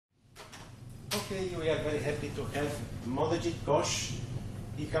Okay, we are very happy to have Monojit Ghosh.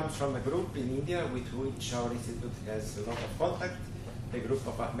 He comes from a group in India with which our institute has a lot of contact, the group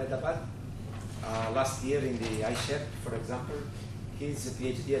of Ahmedabad. Last year in the ICAL, for example, his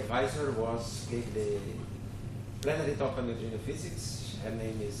PhD advisor gave the plenary talk on neutrino physics. Her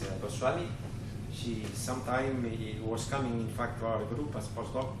name is Goswami. She sometime was coming, in fact, to our group as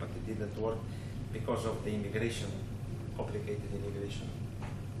postdoc, but it didn't work because of the complicated immigration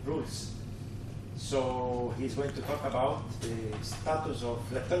rules. So he's going to talk about the status of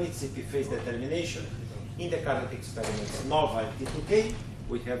leptonic CP phase determination in the current experiments NOVA and T2K.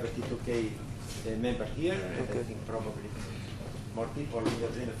 We have a T2K member here, and I think probably more people in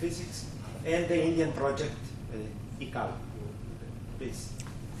neutrino physics, and the Indian project ICAL. Please.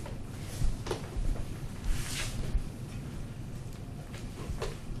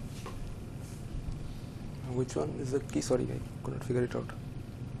 Which one is the key? Sorry, I could not figure it out.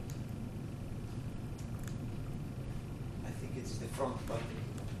 I think it's the front one.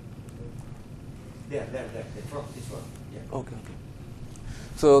 There, the front, this one. Yeah. Okay.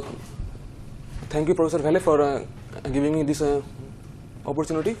 So, thank you, Professor Vale, for giving me this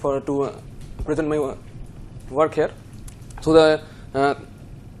opportunity to present my work here. So, the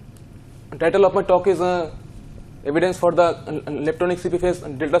title of my talk is Evidence for the Leptonic CP phase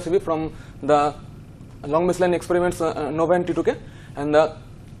delta CP from the long baseline experiments NOVA and T2K, and the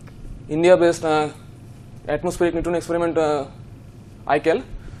India-based atmospheric neutrino experiment ICAL,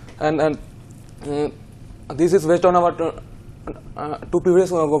 and this is based on our two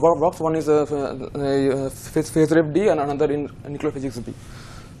previous works. One is phase ref D and another in nuclear physics B.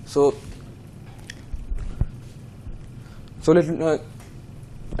 So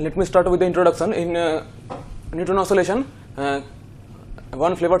let me start with the introduction. In neutrino oscillation,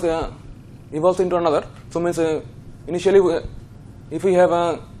 one flavor evolves into another. So means initially if we have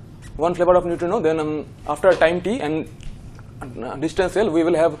one flavor of neutrino, then after time t and distance L, we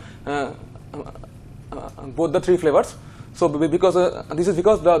will have both the three flavors. So because this is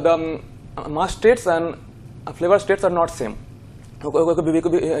because the mass states and flavor states are not same.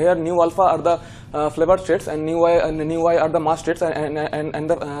 Here nu alpha are the flavor states and nu y are the mass states,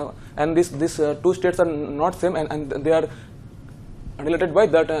 and these two states are not same, and they are related by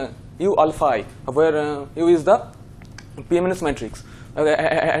that U alpha I, where U is the PMNS matrix,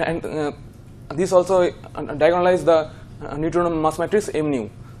 and this also diagonalize the neutrino mass matrix M nu.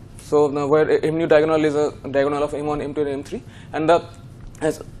 So where M nu diagonal is a diagonal of M1, M2, and M3, and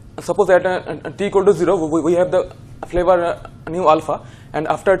suppose at t equal to 0, we have the flavor nu alpha, and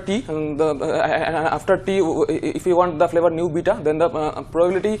after t, if we want the flavor nu beta, then the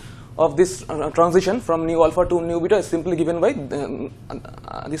probability of this transition from nu alpha to nu beta is simply given by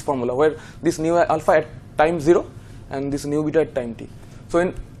this formula, where this nu alpha at time 0 and this nu beta at time t. So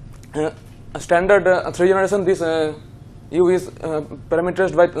in standard 3 generation, this U is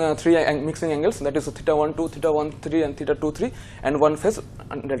parameterized by 3 mixing angles, that is theta 1 2, theta 1 3, and theta 2 3, and one phase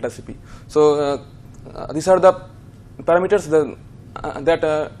delta Cp. So these are the parameters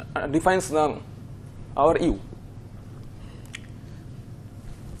that defines our U.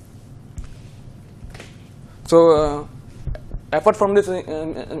 So apart from this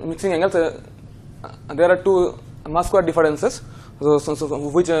mixing angles, there are two mass square differences,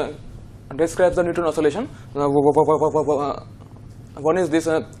 which describes the neutrino oscillation. One is this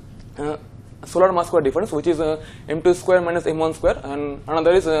solar mass square difference, which is m2 square minus m1 square, and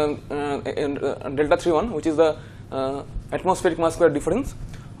another is delta 31, which is the atmospheric mass square difference,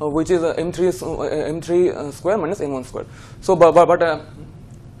 which is m3 square minus m1 square. So but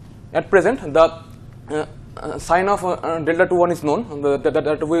at present the sign of delta 21 is known,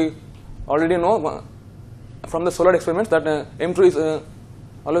 that we already know from the solar experiments, that m2 is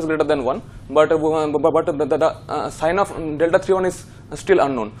always greater than 1, but the sign of delta 31 is still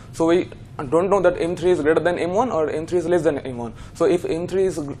unknown. So we don't know that m3 is greater than m1 or m3 is less than m1. So if m3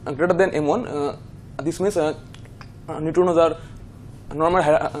 is greater than m1, this means neutrinos are normal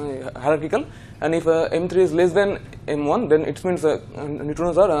hierarchical, and if m3 is less than m1, then it means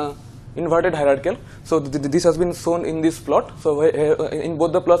neutrinos are inverted hierarchical. So this has been shown in this plot. So in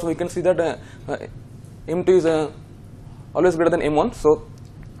both the plots we can see that m2 is always greater than m1. So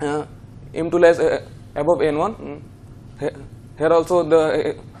m2 lies above n1. Here also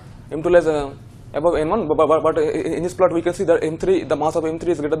the m2 lies above n1, but in this plot we can see that m3, the mass of m3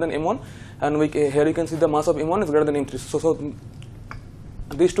 is greater than m1, and here you can see the mass of m1 is greater than m3. So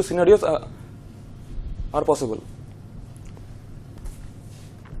these two scenarios are possible.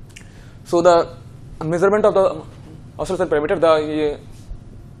 So the measurement of the oscillation parameter, the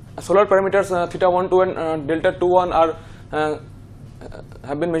solar parameters theta 1 2 and delta 21 are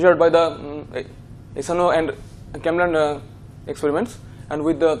have been measured by the SNO and Cameron experiments, and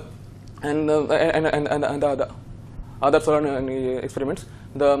with the the other solar experiments,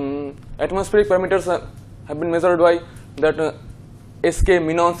 the atmospheric parameters have been measured by that SK,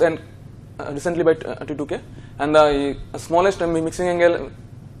 minons, and recently by T2K, and the smallest mixing angle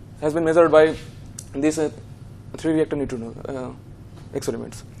has been measured by these 3 reactor neutrino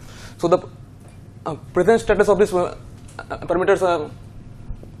experiments. So the present status of these parameters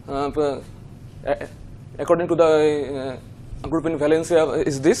according to the group in Valencia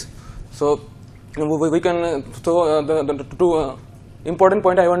is this. So we can the 2 important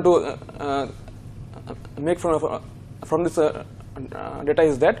point I want to make from this data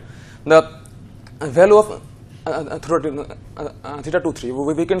is that the value of theta 2 3,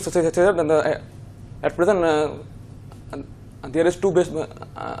 we can say that at present there is 2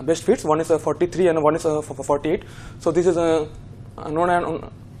 best fits, one is 43 and one is 48. So this is known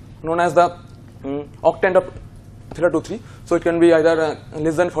as the octant of theta 2 3. So it can be either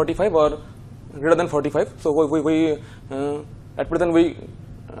less than 45 or greater than 45. So we at present we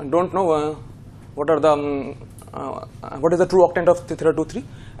don't know what are the what is the true octant of theta 2 3.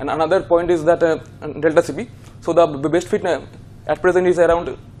 And another point is that delta Cp. So the best fit at present is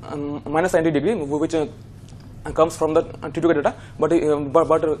around minus 90 degree, which comes from the T2K data. But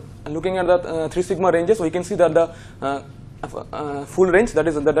looking at the 3 sigma ranges, we can see that the full range, that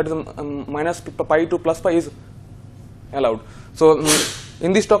is minus pi to plus pi, is allowed. So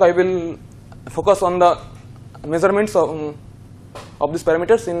in this talk I will focus on the measurements of these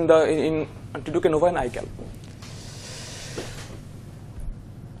parameters in T2K NOVA and ICAL.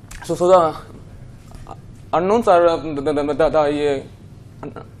 So the unknowns are the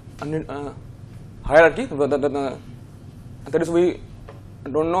hierarchy. That is, we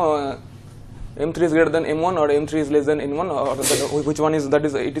don't know M3 is greater than M1 or M3 is less than N1, or which one is that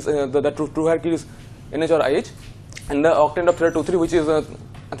is it is the true hierarchy is NH or IH, and the octant of theta 2 3, which is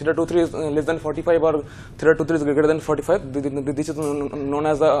theta 2 3 is less than 45 or theta 2 3 is greater than 45. This is known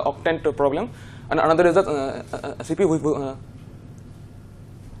as the octant problem. And another is the Cp,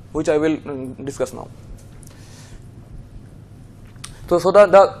 which I will discuss now. So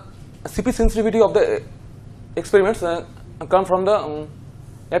the Cp sensitivity of the experiments come from the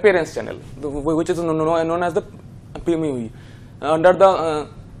appearance channel, which is known as the PMUE. Under the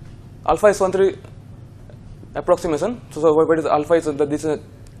alpha S13 approximation, so what is alpha is this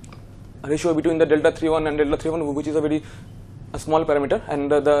ratio between the delta 3.1 and delta 3.1, which is a very small parameter,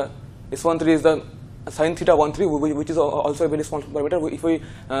 and the S13 is the sin theta 1.3, which is also a very small parameter. If we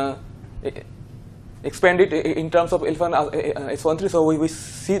expand it in terms of alpha and S13, so we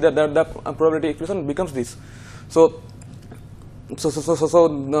see that the probability expression becomes this. So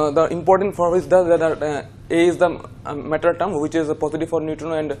the important for is that A is the matter term, which is positive for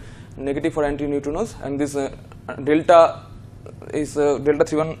neutrino and negative for anti-neutrinos, and this delta is delta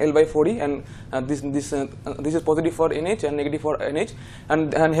 3.1 L by 4E, and this is positive for NH and negative for NH.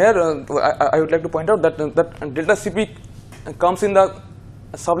 And here I would like to point out that delta Cp comes in the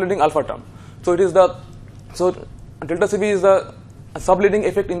subleading alpha term. So it is delta Cp is the subleading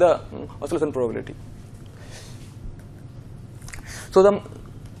effect in the oscillation probability. So the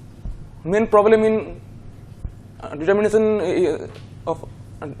main problem in determination of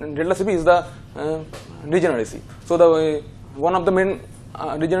delta Cp is the degeneracy. So the one of the main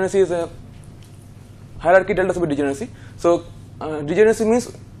degeneracy is hierarchy delta Cp degeneracy. So degeneracy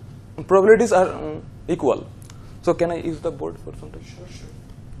means probabilities are equal. So can I use the board for some time? Sure.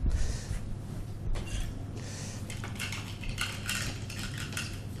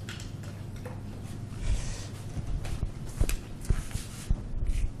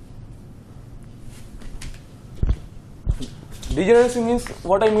 Degeneracy means,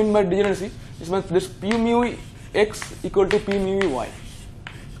 what I mean by degeneracy is means this P mu x equal to P mu y.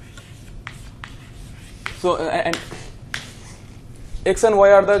 So and x and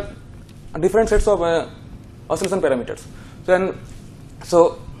y are the different sets of oscillation parameters.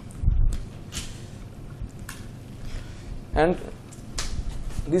 And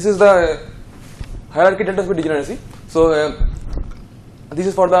this is the hierarchy delta Cp degeneracy. So this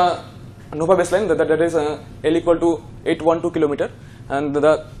is for the NOVA baseline, that is L equal to 812 kilometer, and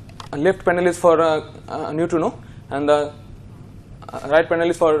the left panel is for neutrino, and the right panel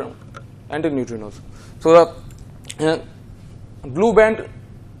is for anti-neutrinos. So the blue band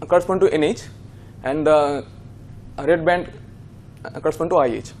corresponds to NH, and the red band corresponds to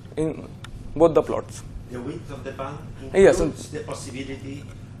IH in both the plots. The width of the band includes the possibility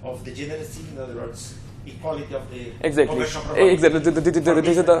of degeneracy, in other words, equality of the conversion probability. Exactly.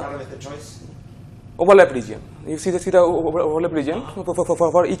 This is the parameter choice. Overlap region. You see the overlap region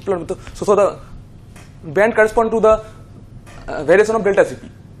for each plot. So the band correspond to the variation of delta Cp.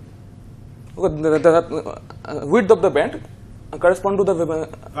 Okay, the width of the band correspond to the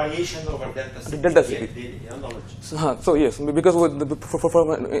variation over delta delta Cp. So yes, because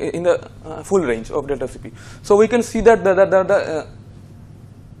in the full range of delta Cp. So we can see that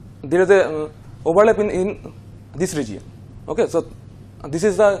there is a overlap in this region. Okay, so this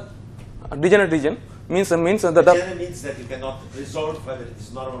is the degenerate region. Means that means that you cannot resolve whether it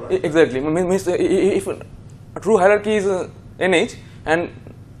is normal or not. Exactly. Means if a true hierarchy is NH and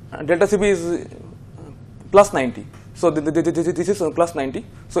delta Cp is plus 90. So this is plus 90.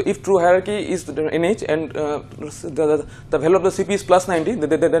 So if true hierarchy is NH and the value of the Cp is plus 90,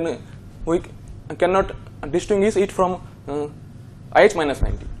 then we cannot distinguish it from IH minus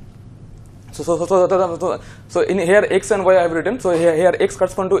 90. So in here x and y I have written. So here x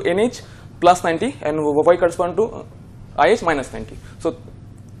correspond to NH plus 90 and y correspond to IH minus 90. So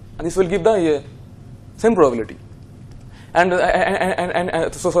this will give the same probability. And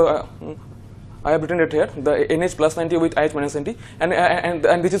I have written it here, the NH plus 90 with IH minus 90, and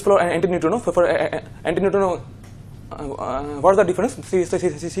this is for anti-neutrino. For anti-neutrino, what is the difference?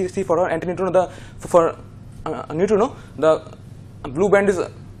 See for anti-neutrino, for neutrino, the blue band is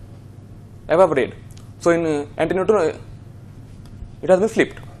above red. So in anti-neutrino, it has been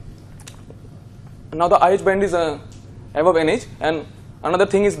flipped. Now the IH band is above NH, and another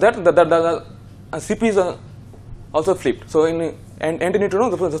thing is that the Cp is also flipped. So in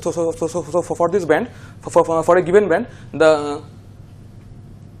anti-neutrino, so for this band, for a given band, the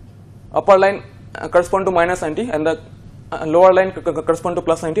upper line correspond to minus 90 and the lower line correspond to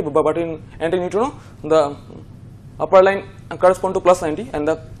plus 90. But in anti-neutrino, the upper line correspond to plus 90 and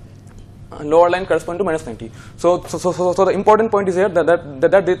the lower line correspond to minus 90. So the important point is here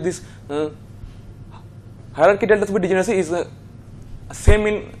that this hierarchy delta Cp degeneracy is same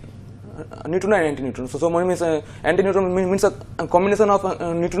in neutrino and anti-neutrino. So means anti-neutrino means a combination of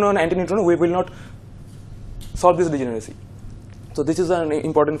neutrino and anti-neutrino. We will not solve this degeneracy. So this is an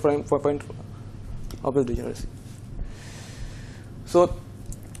important point of this degeneracy. So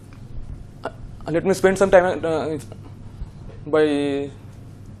let me spend some time by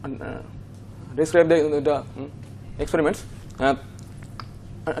describe the experiments.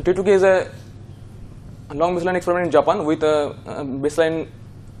 T2K is a long baseline experiment in Japan with a baseline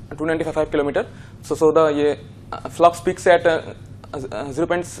 295 km. So the flux peaks at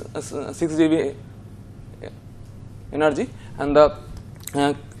 0.6 GeV energy, and the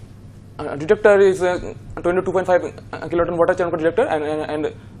detector is 22.5 kiloton water channel detector,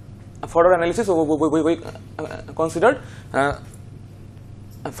 and for our analysis we considered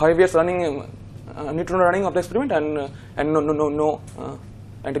 5 years running neutrino running of the experiment and no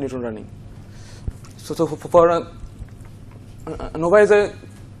anti-neutrino running. So for NOVA is a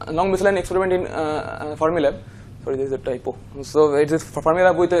long baseline experiment in Fermilab. Sorry, there is a typo. So it is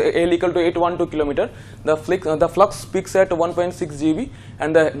Fermilab with L equal to 812 km. The flux peaks at 1.6 GeV,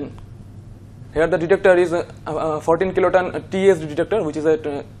 and here the detector is 14 kiloton TSD detector, which is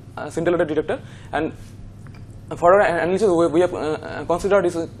a scintillator detector. And for our analysis, we have considered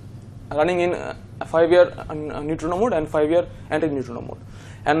is running in 5-year neutrino mode and 5-year anti-neutrino mode.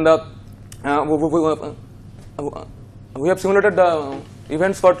 And we have simulated the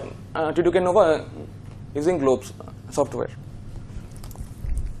events for T2K NOVA using Globes software.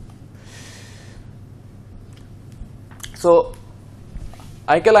 So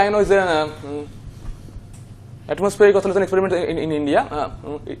ICAL INO is an atmospheric oscillation experiment in India.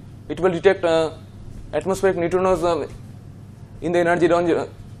 It will detect atmospheric neutrinos in the energy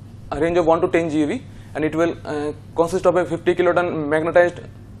range of 1 to 10 GeV, and it will consist of a 50 kiloton magnetized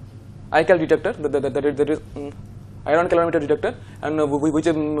ICAL detector, that is iron calorimeter detector, and which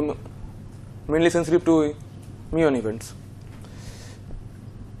is mainly sensitive to muon events.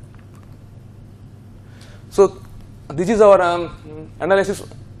 So this is our analysis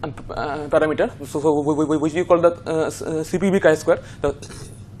parameter, which we call the CPV chi-square, the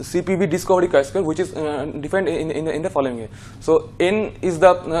CPV discovery chi-square, which is defined in the following way. So n is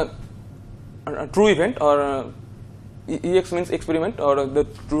the true event, or EX means experiment, or the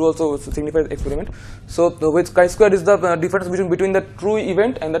true also signifies experiment. So which chi-square is the difference between the true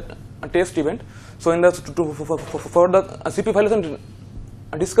event and the test event. So in the for the CP violation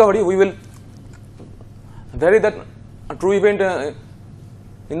discovery, we will vary that true event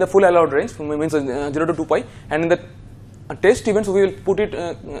in the full allowed range, means 0 to 2 pi, and in the test events we will put it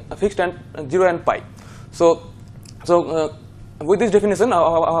fixed and 0 and pi. So with this definition,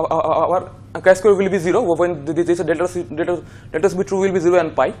 our chi-square will be 0 when this delta be true will be 0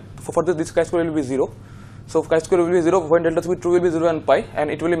 and pi. For this chi-square will be 0. So chi-square will be 0 when delta be true will be 0 and pi, and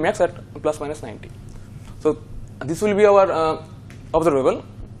it will be max at plus minus 90. So this will be our observable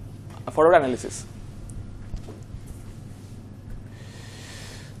for our analysis.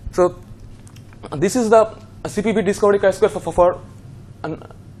 So this is the CPB discovery chi-square for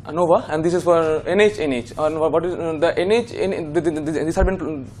ANOVA, and this is for NH. What is the NH? These have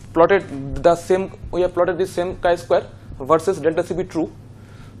been plotted the same. We have plotted this same chi-square versus delta CP true.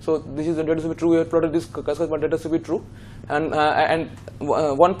 So this is the delta CP true. We have plotted this chi-square for delta CP true, and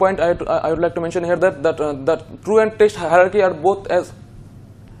one point I would like to mention here that true and test hierarchy are both as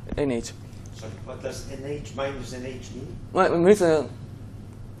NH. Sorry, what does NH minus NH mean? Means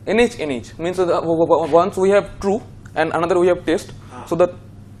NH means once we have true and another we have test. So the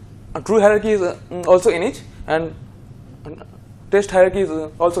true hierarchy is also NH and test hierarchy is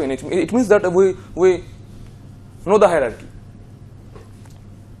also NH. It means that we know the hierarchy.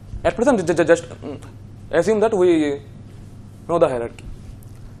 At present, just assume that we know the hierarchy.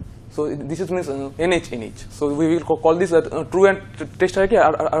 So this is means NH. So we will call this true and test hierarchy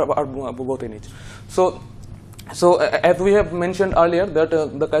are both NH. So as we have mentioned earlier that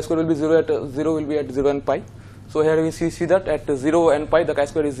the chi-square will be 0 at 0 will be at 0 and pi. So here we see that at 0 and pi the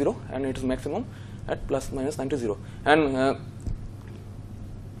chi-square is 0 and it is maximum at plus minus 90. And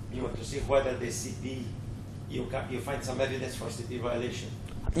you want to see whether the CP you find some evidence for CP violation.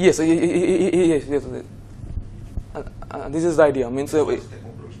 Yes. This is the idea. Means What is the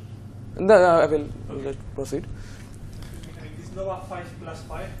conclusion? I will just proceed. This NOVA 5 plus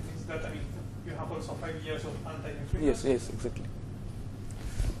 5 means that you have also 5 years of anti-neutrino. Yes, exactly.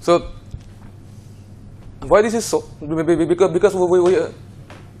 So why this is so? Because we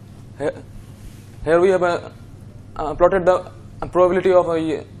here we have plotted the probability of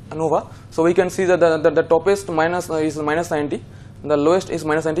ANOVA. So we can see that the topest minus is minus 90, the lowest is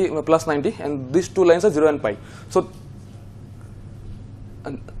minus 90 plus 90, and these two lines are 0 and pi. So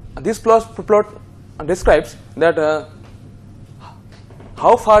this plot describes that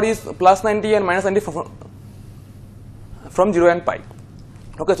how far is plus 90 and minus 90 from 0 and pi.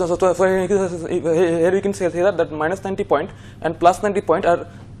 Okay, so here we can say that minus 90 point and plus 90 point are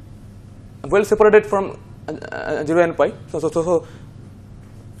well separated from 0 and pi. So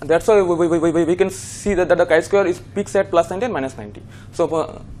that's why we can see that the chi-square is peaks at plus 90 and minus 90.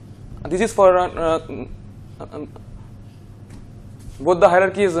 So this is for both the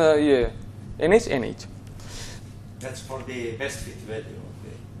hierarchies NH. That's for the best fit value of the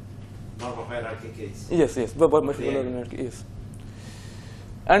normal hierarchy case. Yes, yes.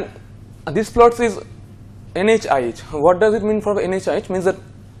 And this plots is NHIH. What does it mean for NHIH? Means that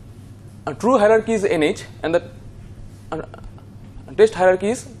a true hierarchy is NH and the test hierarchy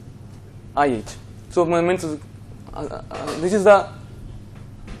is IH. So means this is the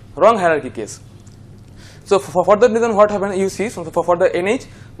wrong hierarchy case. So for that reason, what happened? You see, so for the NH,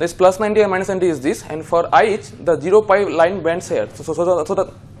 this plus 90 and minus 90 is this, and for IH, the 0 pi line bends here. So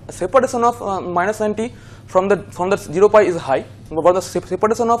the separation of minus 90 from the 0 pi is high, but the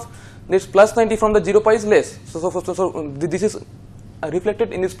separation of this plus 90 from the 0 pi is less. So this is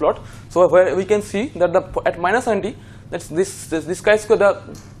reflected in this plot. So where we can see that at minus 90, that's this chi-square, the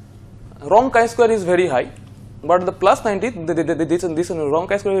wrong chi-square is very high, but the plus 90, this wrong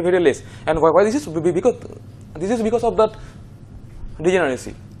chi-square is very less. And why this is? Because this is because of that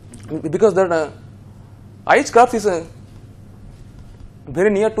degeneracy. Because that IH curve is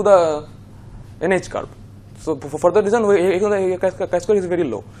very near to the NH curve. So for that reason, the chi-square is very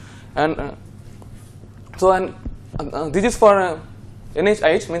low. And this is for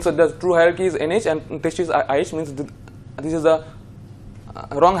NHIH, means that the true hierarchy is NH and test is IH, means this is the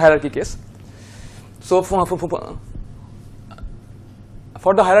wrong hierarchy case. So for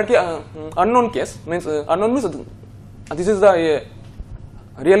the hierarchy unknown case, means unknown means this is the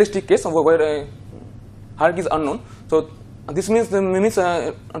realistic case where hierarchy is unknown. So this means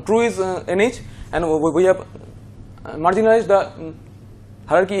true is NH, and we have marginalized the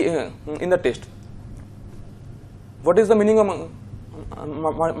hierarchy in the test. What is the meaning of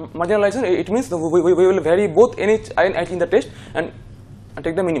marginalization? It means we will vary both NH and IH in the test and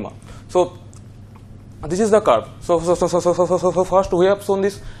take the minima. So this is the curve. So first we have shown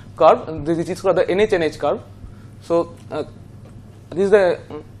this curve. This is called the NH curve. So this is the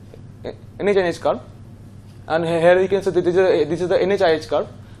NH curve, and here you can see this is the NHIH curve,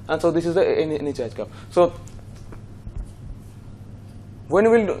 and so this is the NHIH curve. So when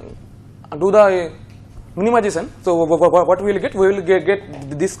we will do the minimization, so what we will get? We will get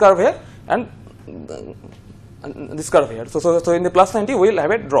this curve here and this curve here. So in the plus 90 we will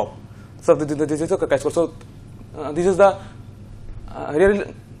have a drop. So this is the chi-square. So this is the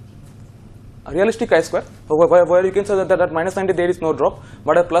realistic chi-square, where you can say that minus 90 there is no drop,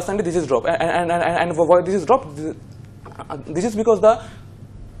 but at plus 90 this is drop, and why this is drop? This is because the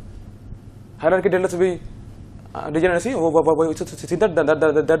hierarchy delta CP degeneracy, we see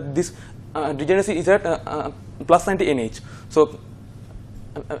that this degeneracy is at plus 90 NH. So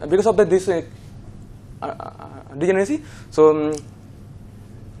because of this degeneracy, so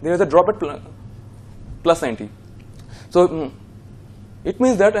there is a drop at plus 90. So it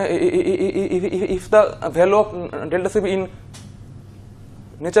means that if the value of delta CP in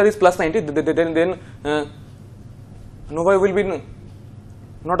nature is plus 90, then nova will be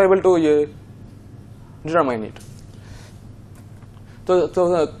not able to determine it. So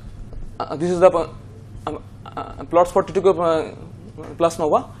this is the plots for T2K plus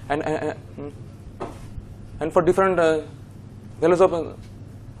nova and for different values of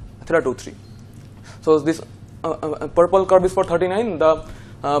theta 2, 3. So this purple curve is for 39, the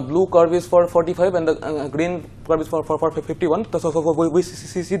blue curve is for 45, and the green curve is for 51. So we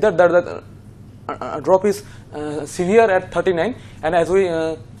see that the drop is severe at 39, and as we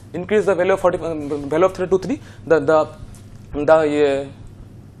increase the value of value of theta 2, 3, the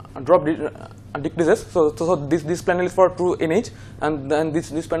drop decreases. So this panel is for true NH, and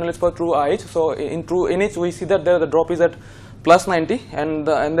this panel is for true IH. So in true NH we see that the drop is at plus 90, and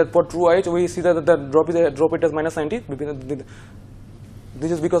for true IH we see that the drop is minus 90.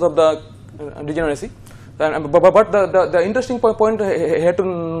 This is because of the degeneracy. But the interesting point here to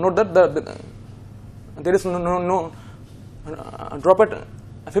note that there is no drop at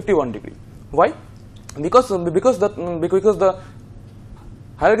 51 degree. Why? Because the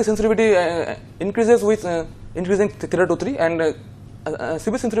hierarchy sensitivity increases with increasing theta 2, 3, and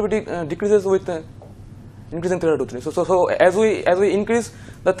CP sensitivity decreases with increasing theta 2, 3. So as we increase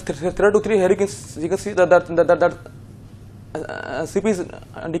the theta 2, 3, here you can see that CP is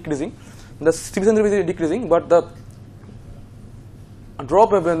decreasing, the CP sensitivity is decreasing, but the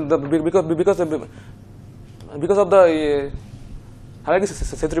drop because of the hierarchy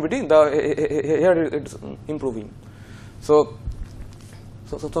sensitivity, here it's improving. So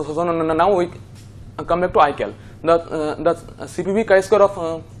now we come back to ICAL. The CPB chi-square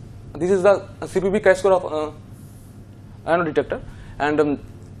of this is the CPB chi-square of INO detector, and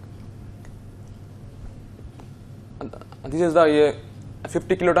this is the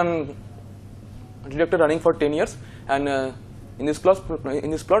 50 kiloton detector running for 10 years, and in this plot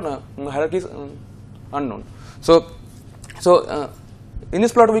hierarchy is unknown. So in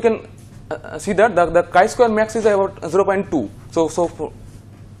this plot we can see that the chi-square max is about 0.2. So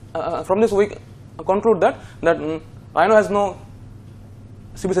from this we conclude that INO has no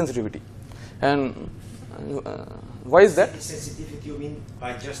CP sensitivity. And why is that? Sensitivity you mean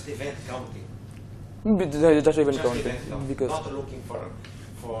by just event counting? Just event counting. Because not looking for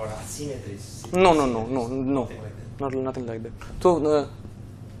asymmetries. No. Nothing like that. So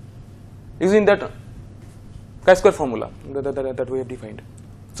using that chi-square formula that we have defined.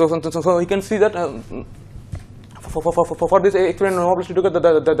 So we can see that for this experiment nova plus T2K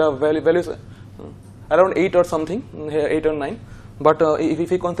the value is around 8 or something, 8 or 9. But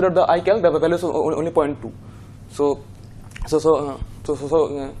if we consider the ICAL, the value is only 0.2. So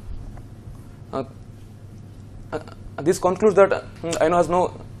this concludes that INO has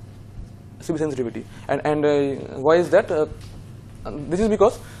no CP sensitivity. And why is that? This is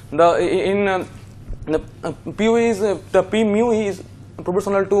because the PU is the P mu is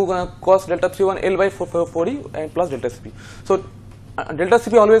proportional to cos delta 3 L by 4E and plus delta CP. So delta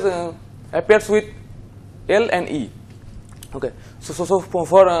CP always appears with L and E. Okay. So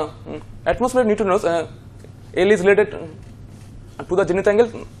for atmospheric neutrinos, L is related to the zenith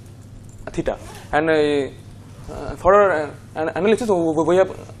angle theta, and for our analysis we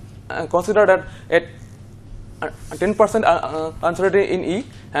have considered that at 10% uncertainty in E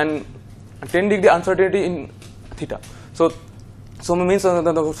and 10 degree uncertainty in theta. So means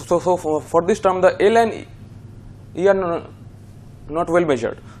so for this term the L and E are not well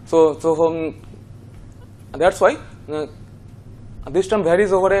measured. So that's why this term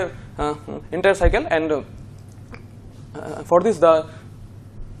varies over a entire cycle, and for this the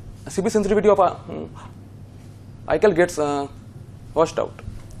CP sensitivity of ICAL gets washed out.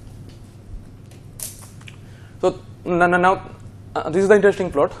 So now this is the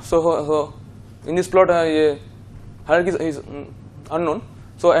interesting plot. So in this plot hierarchy is unknown.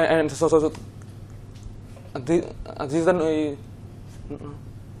 So this is the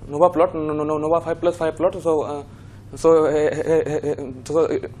nova plot, nova 5 plus 5 plot. So it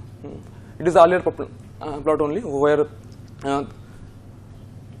is the earlier plot only, where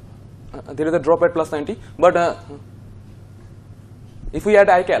there is a drop at plus 90. But if we add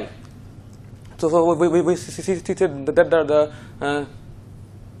ICAL, So we see that the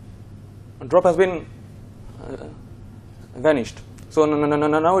drop has been vanished. So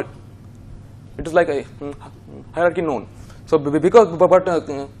now it is like a hierarchy known. So because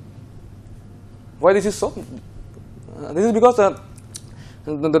why this is so? This is because the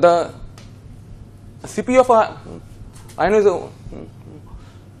CP of INO is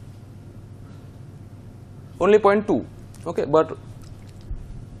only 0.2. Okay, but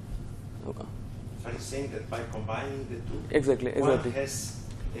are you saying that by combining the two, exactly. one has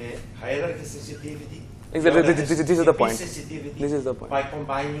a hierarchy sensitivity? Exactly. This is the point. Sensitivity. This is the point. By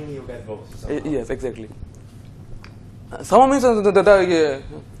combining, you get both. Somehow. Yes, exactly. Somehow means the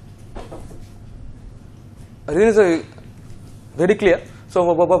reason is very clear.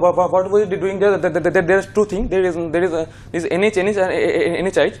 So what we are doing there? There is two things. There is NH and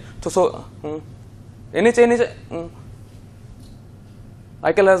NHI. So NH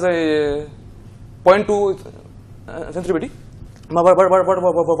ICAL has a 0.2 sensitivity. But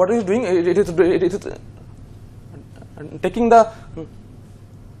what it is doing? It is taking the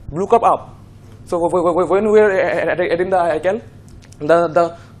blue curve up. So when we are adding the ICAL,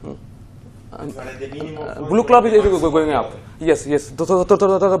 the blue curve is going up. Yes. So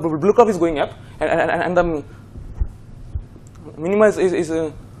the blue curve is going up, and the minima is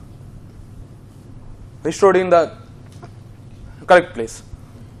restored in the correct place.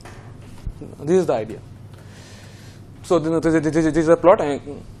 This is the idea. So this is a plot.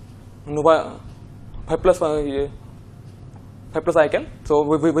 Nova 5 plus ICAL. So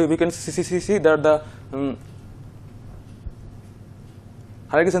we can see that the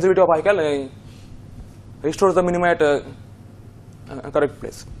hierarchy sensitivity of ICAL restores the minima at a correct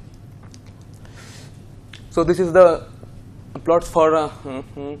place. So this is the plots for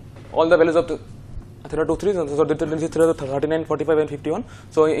all the values of the theta 2, 3. So this is theta 39, 45, and 51.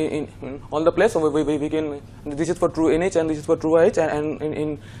 So in all the place, so we can. This is for true NH and this is for true IH, and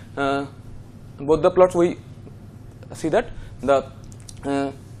in both the plots we see that the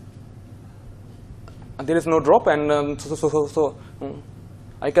there is no drop, and so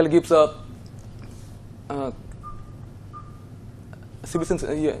ICAL gives a CB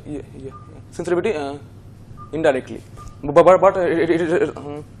sensitivity indirectly. But it is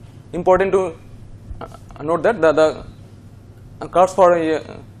important to note that the curves for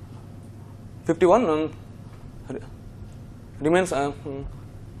 51 remains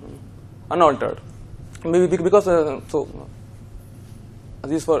unaltered, maybe because so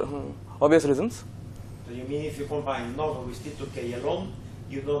this is for obvious reasons. So you mean if you combine Nova with T2K alone,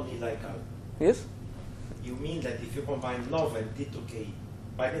 you don't need ICAL? Yes. You mean that if you combine Nova and T2K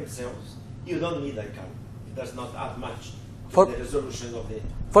by themselves, you don't need ICAL? It does not add much to the resolution of the...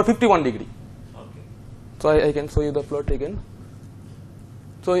 For 51 degree. Okay. So I can show you the plot again.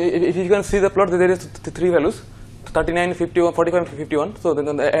 So if you can see the plot, there is three values, 39, 51, 45, 51. So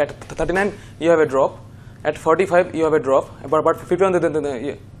then at 39 you have a drop, at 45 you have a drop, but 51 there is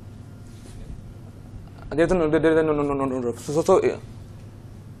no drop. So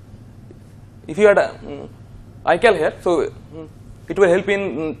if you add ICAL here, so it will help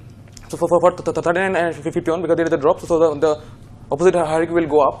in so for 39 and 51 because there is a drop. So the opposite hierarchy will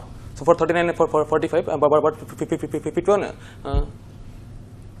go up. So for 39 and for 45, but 51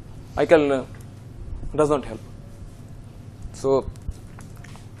 ICAL does not help. So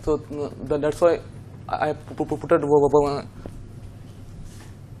that's why I put it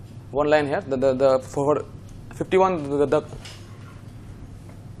one line here. The for 51 the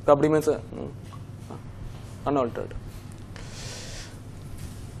curve remains unaltered.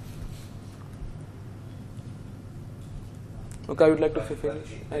 Okay, I would like to finish.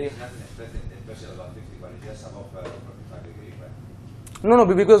 Special about 51 is just some of 45 degree, right? No,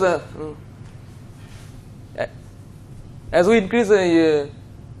 because as we increase theta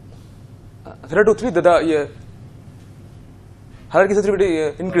 2, 3, the hierarchy sensitivity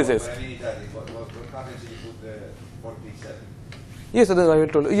increases. What I mean is that what happens if you put 47? Yes, I will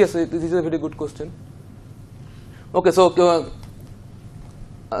tell you. Yes, this is a very good question. Okay, so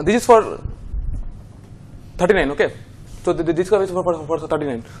this is for 39. Okay, so this curve is for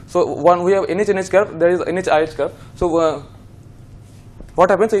 39. So one we have NH curve. There is NH IH curve. So what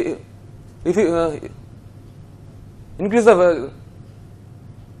happens if you increase the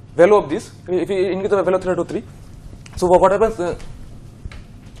value of this? If you increase the value of theta 2, 3. So what happens?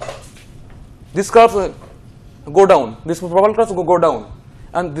 This curve go down. This purple curve go down,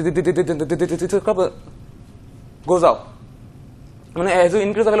 and this curve goes up. And as you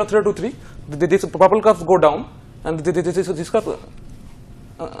increase the value of theta 2, 3, this purple curves go down, and this curve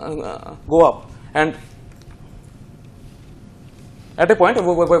go up. And at a point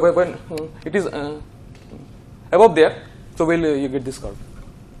when it is above there, so will you get this curve.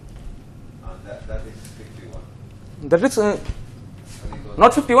 That is 51. That is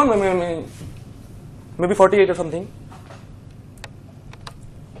not 51, maybe 48 or something.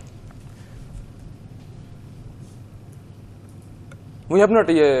 We have not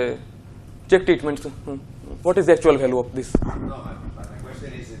checked it. Means, what is the actual value of this? No, my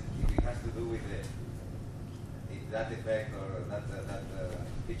question is if it has to do with if that effect or that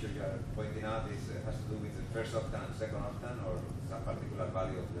feature you are pointing out has to do with the first octane, second octane, or some particular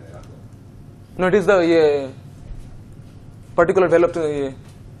value of the angle. No, it is the particular value of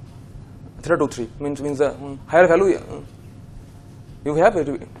theta 2 3 means the higher value you have it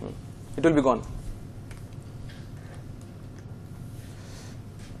will be gone.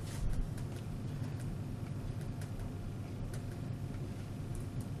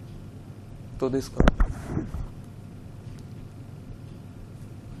 So this curve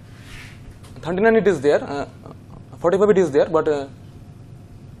 39 it is there, 45 it is there, but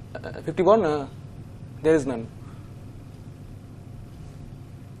 51 there is none.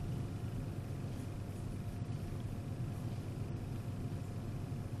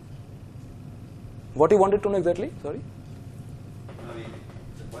 What you wanted to know exactly? Sorry. I mean,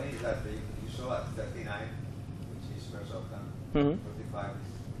 the point is that you saw at 39, which is first octane, 45 is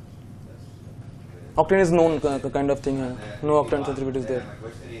octane is known kind of thing. No octane sensitivity is there. My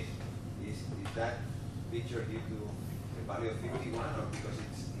question is that feature due to the value of 51 or because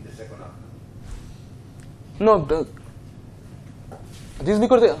it's in the second octane? No, this is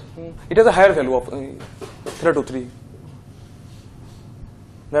because it has a higher value of theta 2 3.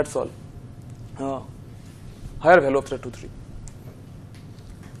 That's all. Higher value of theta 2 3.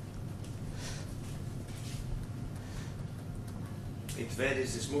 It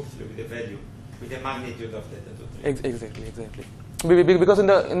varies smoothly with the value, with the magnitude of theta 2 3. Exactly. Because in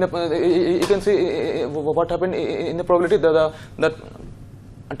the you can see what happened in the probability that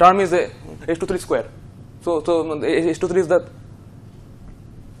term is h23 square. So h23 is the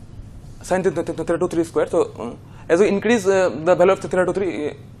sin theta 23 square. So as we increase the value of theta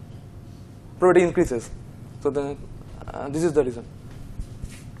 23, probability increases. So this is the reason.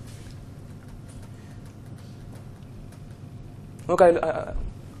 Okay,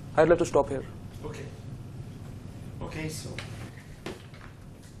 I'd like to stop here. Okay, so.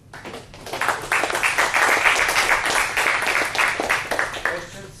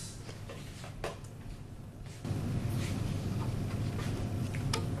 Questions?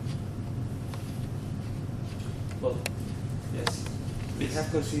 Well, yes. We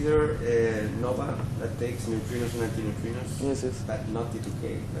have considered NOVA that takes neutrinos and antineutrinos, Yes. but not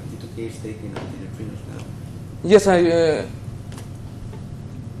T2K. But T2K is taking antineutrinos now. Yes,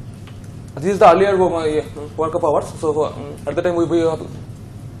 this is the earlier work of ours. So at the time we have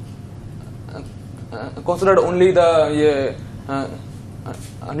considered only the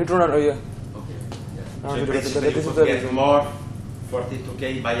neutron. Okay. So basically you could get more for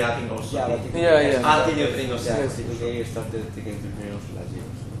T2K by adding also antineutrinos. Yeah, T2K started taking neutrinos last year.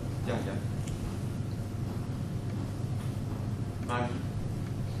 So. Yeah. Maggie?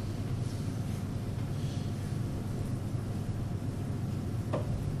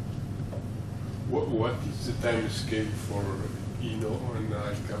 What is the time scale for INO and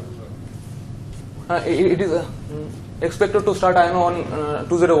ICAL? It is expected to start INO on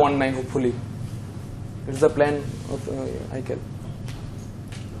 2019 hopefully. It's the plan of ICAL.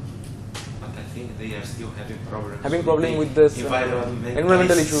 But I think they are still having problems. With this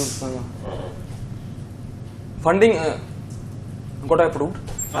environmental issues. Funding got approved.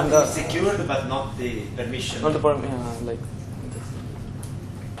 Funding secured, but not the permission. Not the like.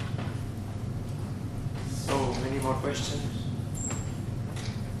 So many more questions?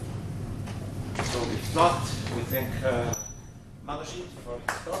 So if not, we thank Monojit for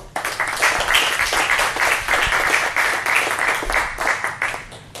his talk.